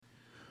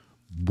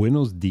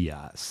Buenos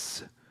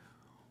dias.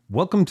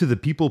 Welcome to the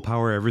People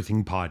Power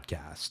Everything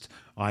podcast.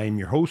 I am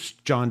your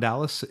host, John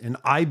Dallas, and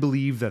I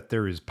believe that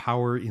there is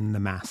power in the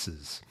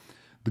masses.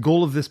 The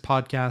goal of this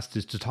podcast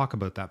is to talk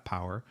about that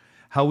power,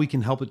 how we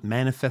can help it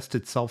manifest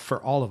itself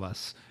for all of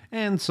us,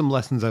 and some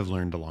lessons I've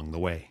learned along the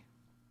way.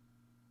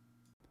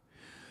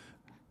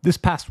 This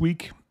past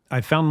week, I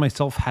found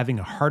myself having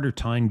a harder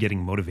time getting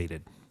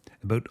motivated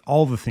about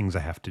all the things I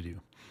have to do.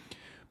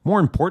 More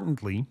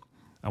importantly,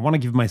 I want to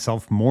give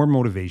myself more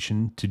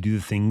motivation to do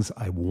the things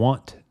I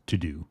want to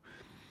do.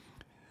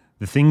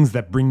 The things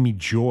that bring me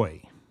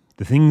joy.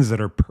 The things that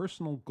are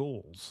personal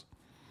goals.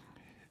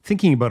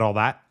 Thinking about all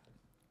that,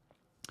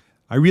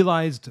 I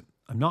realized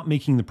I'm not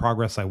making the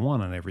progress I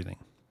want on everything.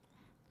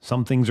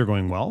 Some things are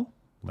going well,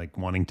 like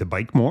wanting to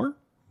bike more,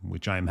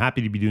 which I'm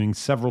happy to be doing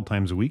several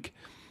times a week.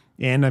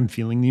 And I'm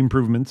feeling the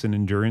improvements in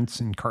endurance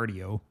and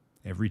cardio.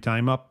 Every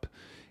time up,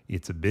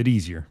 it's a bit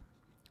easier.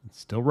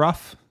 It's still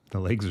rough. The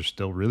legs are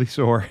still really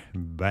sore,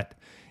 but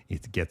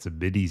it gets a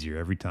bit easier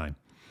every time.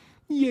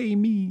 Yay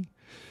me.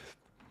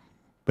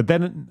 But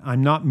then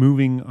I'm not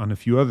moving on a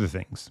few other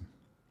things.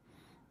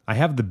 I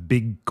have the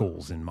big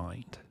goals in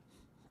mind,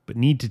 but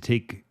need to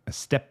take a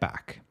step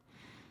back.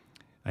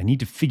 I need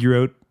to figure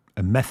out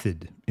a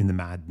method in the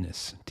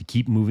madness to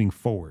keep moving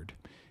forward,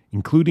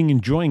 including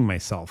enjoying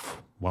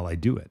myself while I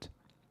do it.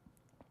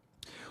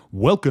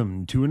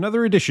 Welcome to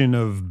another edition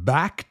of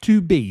Back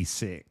to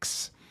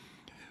Basics.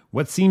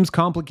 What seems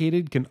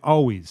complicated can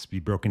always be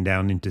broken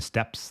down into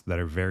steps that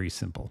are very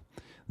simple.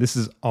 This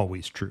is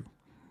always true.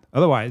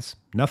 Otherwise,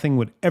 nothing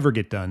would ever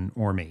get done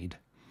or made.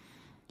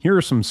 Here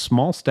are some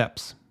small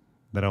steps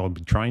that I will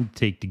be trying to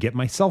take to get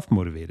myself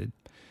motivated,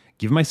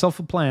 give myself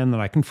a plan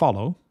that I can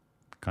follow,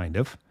 kind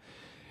of,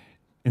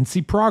 and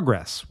see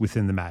progress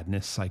within the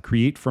madness I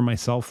create for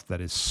myself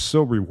that is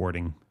so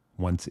rewarding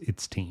once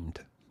it's tamed.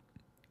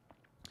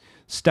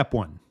 Step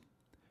 1,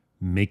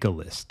 make a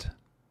list.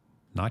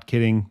 Not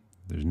kidding.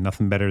 There's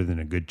nothing better than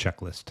a good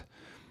checklist.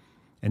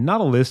 And not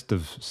a list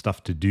of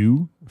stuff to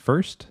do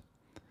first,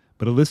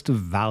 but a list of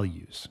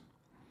values.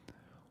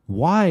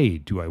 Why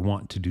do I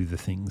want to do the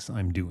things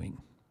I'm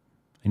doing?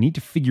 I need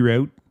to figure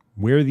out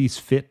where these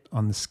fit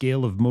on the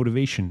scale of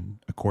motivation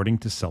according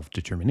to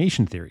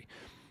self-determination theory.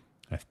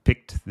 I've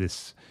picked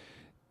this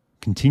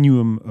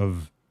continuum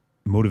of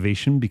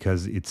motivation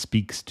because it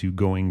speaks to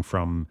going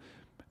from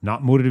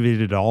not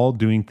motivated at all,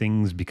 doing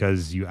things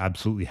because you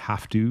absolutely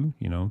have to,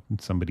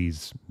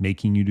 somebody's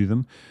making you do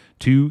them,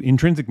 to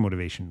intrinsic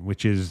motivation,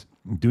 which is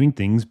doing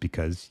things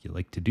because you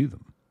like to do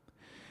them.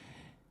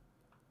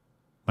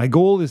 My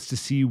goal is to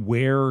see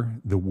where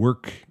the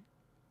work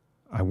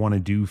I want to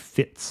do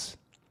fits.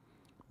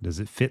 Does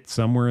it fit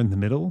somewhere in the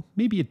middle?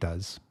 Maybe it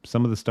does.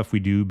 Some of the stuff we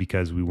do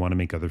because we want to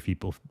make other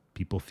people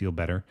feel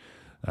better.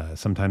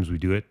 Sometimes we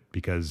do it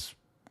because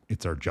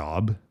it's our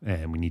job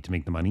and we need to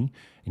make the money.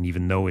 And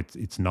even though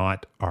it's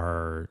not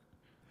our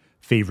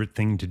favorite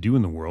thing to do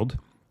in the world,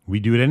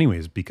 we do it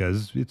anyways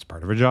because it's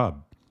part of our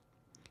job.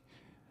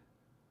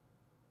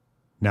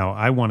 Now,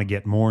 I want to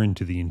get more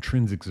into the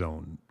intrinsic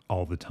zone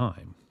all the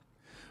time.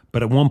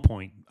 But at one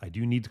point, I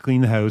do need to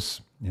clean the house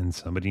and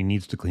somebody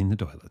needs to clean the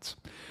toilets.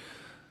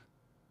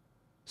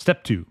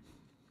 Step 2,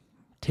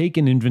 take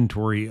an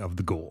inventory of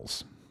the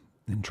goals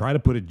and try to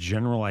put a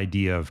general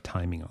idea of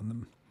timing on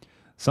them.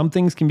 Some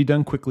things can be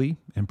done quickly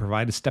and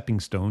provide a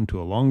stepping stone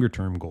to a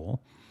longer-term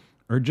goal,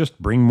 or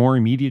just bring more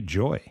immediate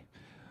joy.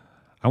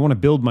 I want to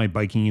build my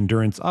biking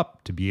endurance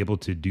up to be able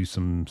to do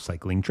some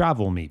cycling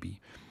travel maybe.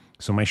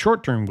 So my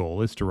short-term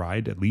goal is to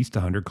ride at least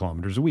 100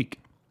 kilometers a week,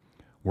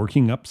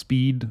 working up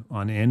speed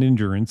and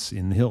endurance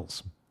in the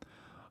hills.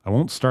 I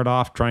won't start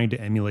off trying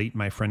to emulate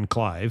my friend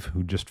Clive,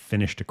 who just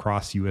finished a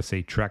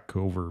cross-USA trek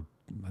over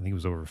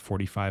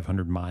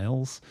 4,500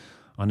 miles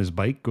on his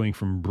bike going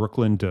from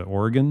Brooklyn to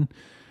Oregon.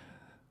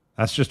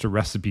 That's just a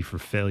recipe for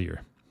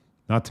failure,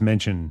 not to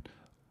mention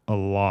a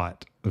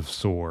lot of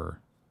sore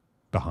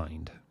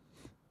behind,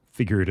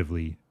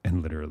 figuratively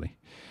and literally.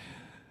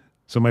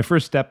 So my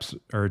first steps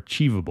are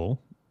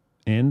achievable,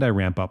 and I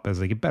ramp up as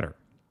I get better.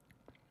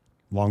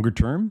 Longer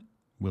term,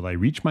 will I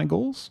reach my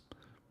goals?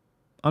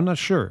 I'm not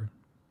sure,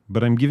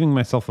 but I'm giving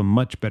myself a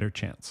much better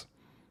chance.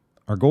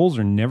 Our goals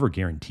are never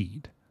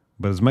guaranteed,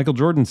 but as Michael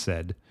Jordan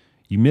said,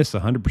 you miss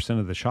 100%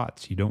 of the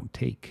shots you don't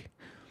take.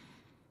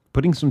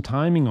 Putting some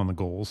timing on the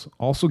goals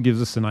also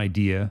gives us an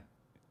idea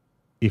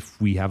if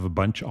we have a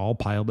bunch all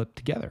piled up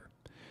together,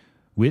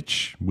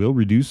 which will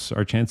reduce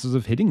our chances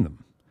of hitting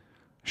them.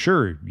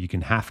 Sure, you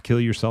can half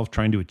kill yourself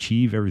trying to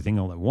achieve everything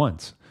all at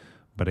once,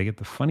 but I get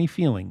the funny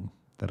feeling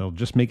that it'll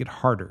just make it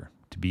harder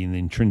to be in the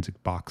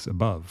intrinsic box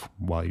above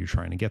while you're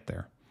trying to get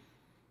there.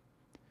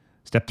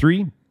 Step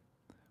 3,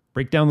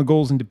 break down the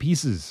goals into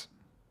pieces.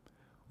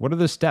 What are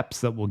the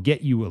steps that will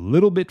get you a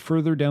little bit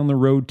further down the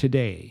road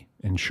today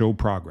and show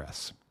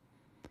progress?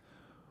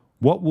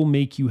 What will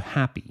make you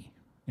happy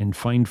and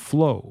find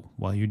flow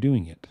while you're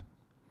doing it?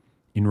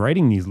 In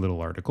writing these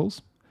little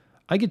articles,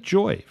 I get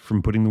joy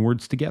from putting the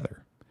words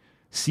together,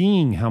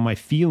 seeing how my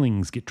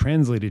feelings get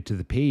translated to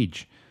the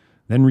page.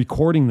 then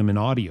recording them in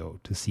audio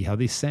to see how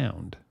they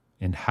sound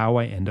and how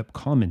I end up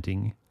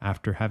commenting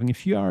after having a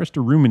few hours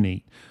to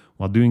ruminate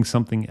while doing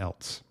something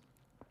else,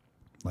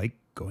 like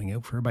going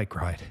out for a bike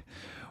ride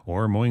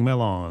or mowing my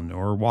lawn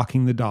or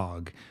walking the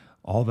dog.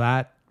 All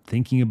that,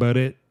 thinking about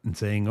it and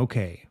saying,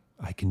 okay,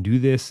 I can do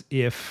this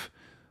if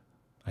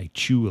I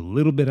chew a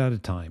little bit at a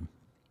time.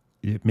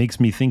 It makes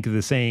me think of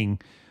the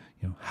saying,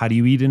 how do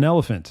you eat an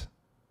elephant?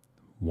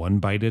 One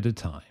bite at a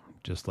time,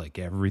 just like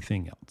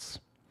everything else.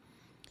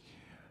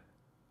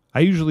 I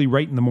usually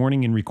write in the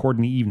morning and record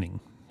in the evening,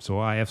 so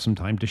I have some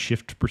time to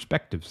shift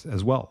perspectives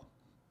as well,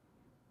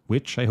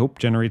 which I hope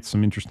generates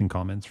some interesting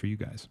comments for you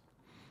guys.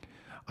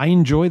 I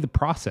enjoy the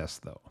process,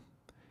 though,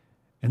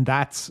 and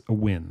that's a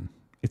win.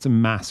 It's a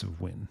massive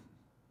win.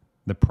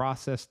 The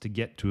process to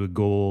get to a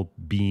goal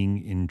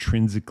being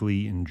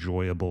intrinsically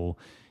enjoyable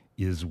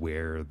is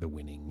where the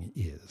winning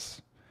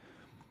is.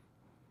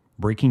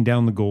 Breaking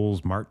down the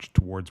goals march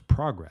towards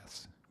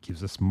progress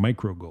gives us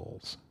micro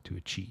goals to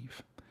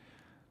achieve.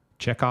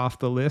 Check off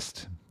the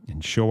list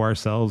and show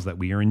ourselves that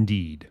we are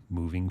indeed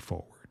moving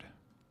forward.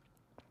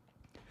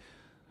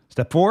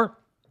 Step 4,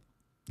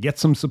 get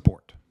some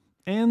support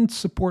and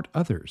support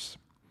others.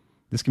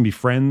 This can be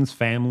friends,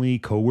 family,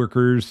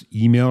 coworkers,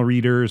 email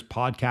readers,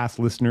 podcast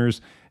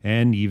listeners,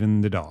 and even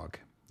the dog.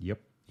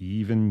 Yep,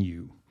 even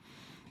you.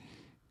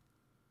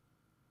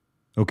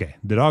 Okay,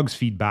 the dog's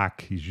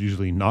feedback is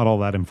usually not all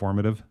that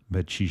informative,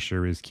 but she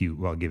sure is cute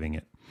while giving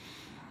it.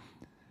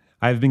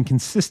 I've been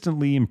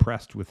consistently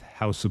impressed with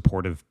how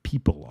supportive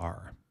people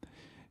are,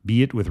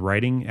 be it with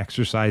writing,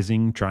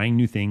 exercising, trying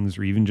new things,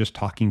 or even just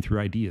talking through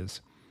ideas.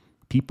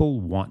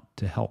 People want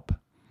to help.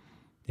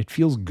 It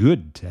feels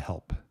good to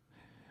help.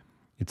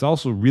 It's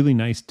also really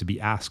nice to be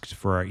asked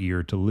for our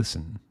ear to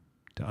listen,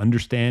 to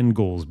understand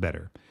goals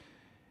better,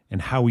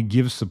 and how we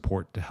give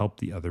support to help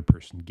the other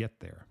person get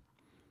there.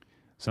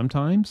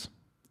 Sometimes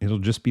it'll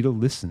just be to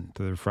listen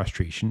to their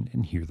frustration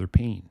and hear their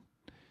pain.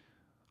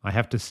 I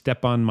have to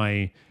step on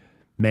my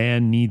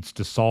man needs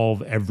to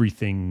solve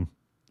everything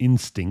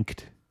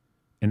instinct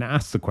and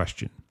ask the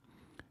question,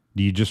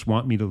 do you just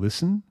want me to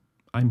listen?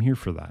 I'm here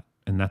for that,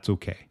 and that's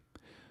okay.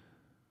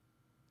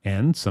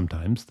 And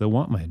sometimes they'll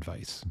want my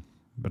advice,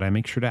 but I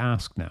make sure to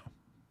ask now.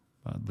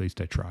 At least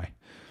I try.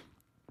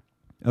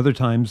 Other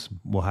times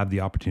we'll have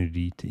the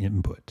opportunity to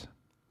input,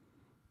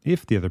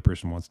 if the other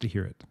person wants to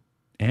hear it,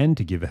 and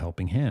to give a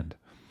helping hand.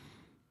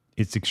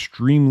 It's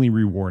extremely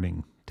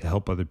rewarding to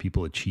help other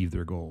people achieve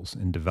their goals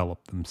and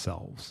develop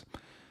themselves.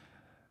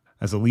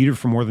 As a leader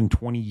for more than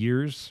 20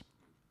 years,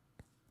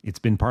 it's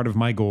been part of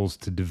my goals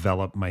to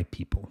develop my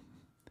people.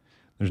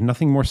 There's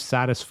nothing more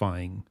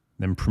satisfying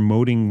than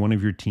promoting one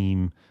of your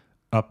team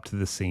up to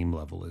the same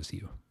level as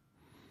you.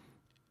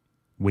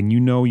 When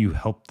you know you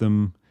help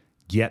them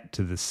get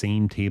to the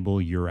same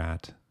table you're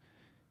at,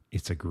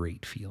 it's a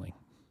great feeling.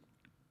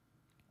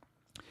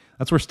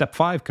 That's where step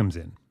 5 comes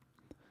in.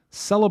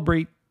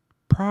 Celebrate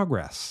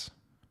progress.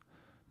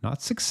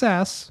 Not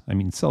success. I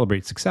mean,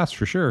 celebrate success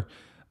for sure,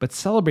 but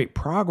celebrate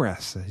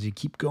progress as you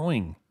keep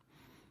going.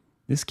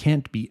 This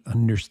can't be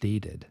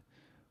understated.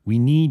 We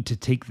need to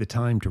take the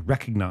time to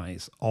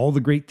recognize all the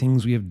great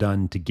things we have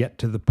done to get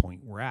to the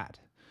point we're at.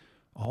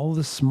 All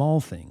the small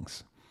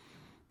things.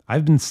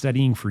 I've been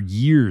studying for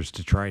years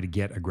to try to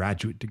get a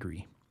graduate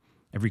degree.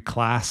 Every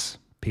class,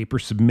 paper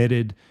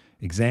submitted,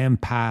 exam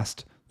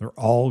passed, they're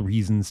all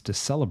reasons to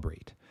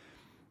celebrate.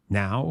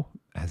 Now,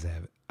 as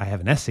I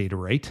have an essay to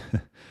write,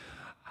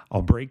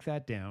 I'll break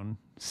that down,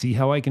 see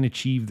how I can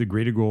achieve the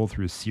greater goal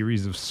through a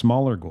series of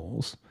smaller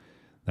goals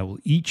that will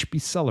each be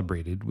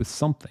celebrated with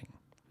something.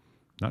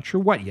 Not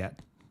sure what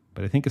yet,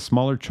 but I think a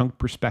smaller chunk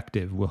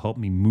perspective will help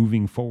me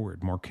moving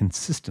forward more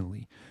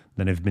consistently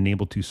than I've been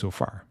able to so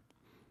far.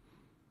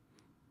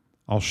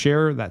 I'll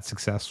share that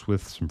success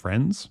with some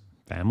friends,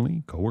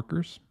 family,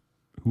 coworkers,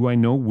 who I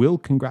know will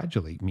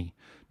congratulate me,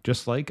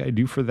 just like I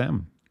do for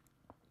them.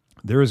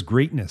 There is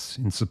greatness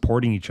in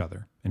supporting each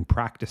other and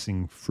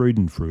practicing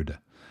Freudenfreude,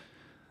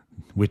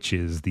 which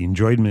is the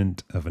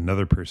enjoyment of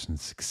another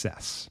person's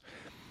success,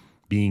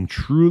 being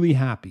truly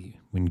happy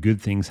when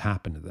good things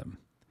happen to them.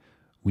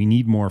 We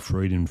need more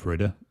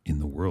Freudenfreude in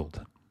the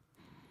world.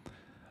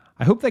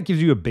 I hope that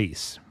gives you a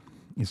base.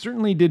 It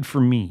certainly did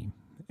for me,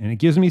 and it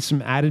gives me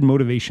some added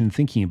motivation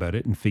thinking about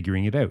it and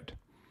figuring it out.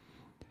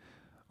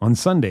 On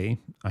Sunday,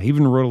 I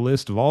even wrote a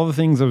list of all the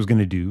things I was going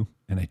to do,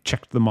 and I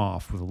checked them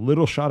off with a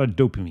little shot of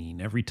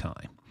dopamine every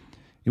time.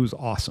 It was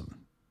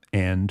awesome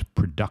and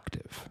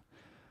productive.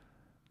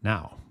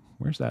 Now,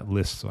 where's that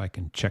list so I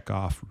can check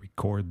off,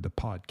 record the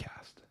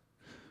podcast?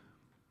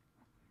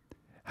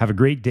 Have a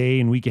great day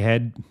and week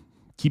ahead.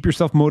 Keep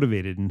yourself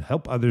motivated and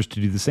help others to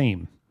do the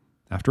same.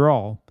 After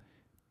all,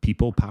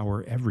 people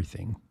power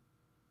everything,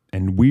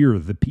 and we're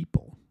the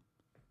people.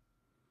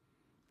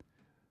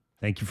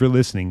 Thank you for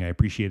listening. I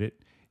appreciate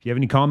it. If you have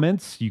any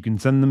comments, you can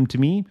send them to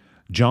me,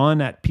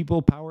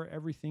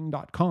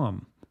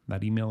 john@peoplepowereverything.com.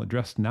 That email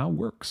address now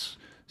works,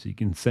 so you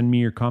can send me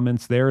your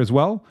comments there as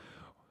well.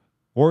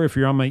 Or if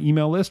you're on my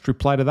email list,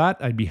 reply to that.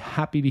 I'd be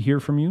happy to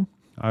hear from you.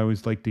 I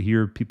always like to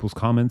hear people's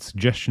comments,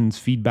 suggestions,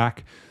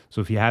 feedback.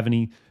 So if you have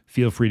any,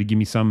 feel free to give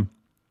me some.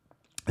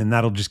 And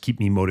that'll just keep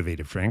me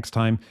motivated for next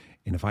time.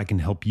 And if I can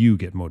help you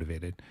get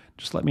motivated,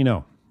 just let me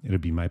know. It'll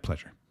be my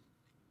pleasure.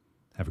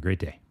 Have a great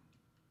day.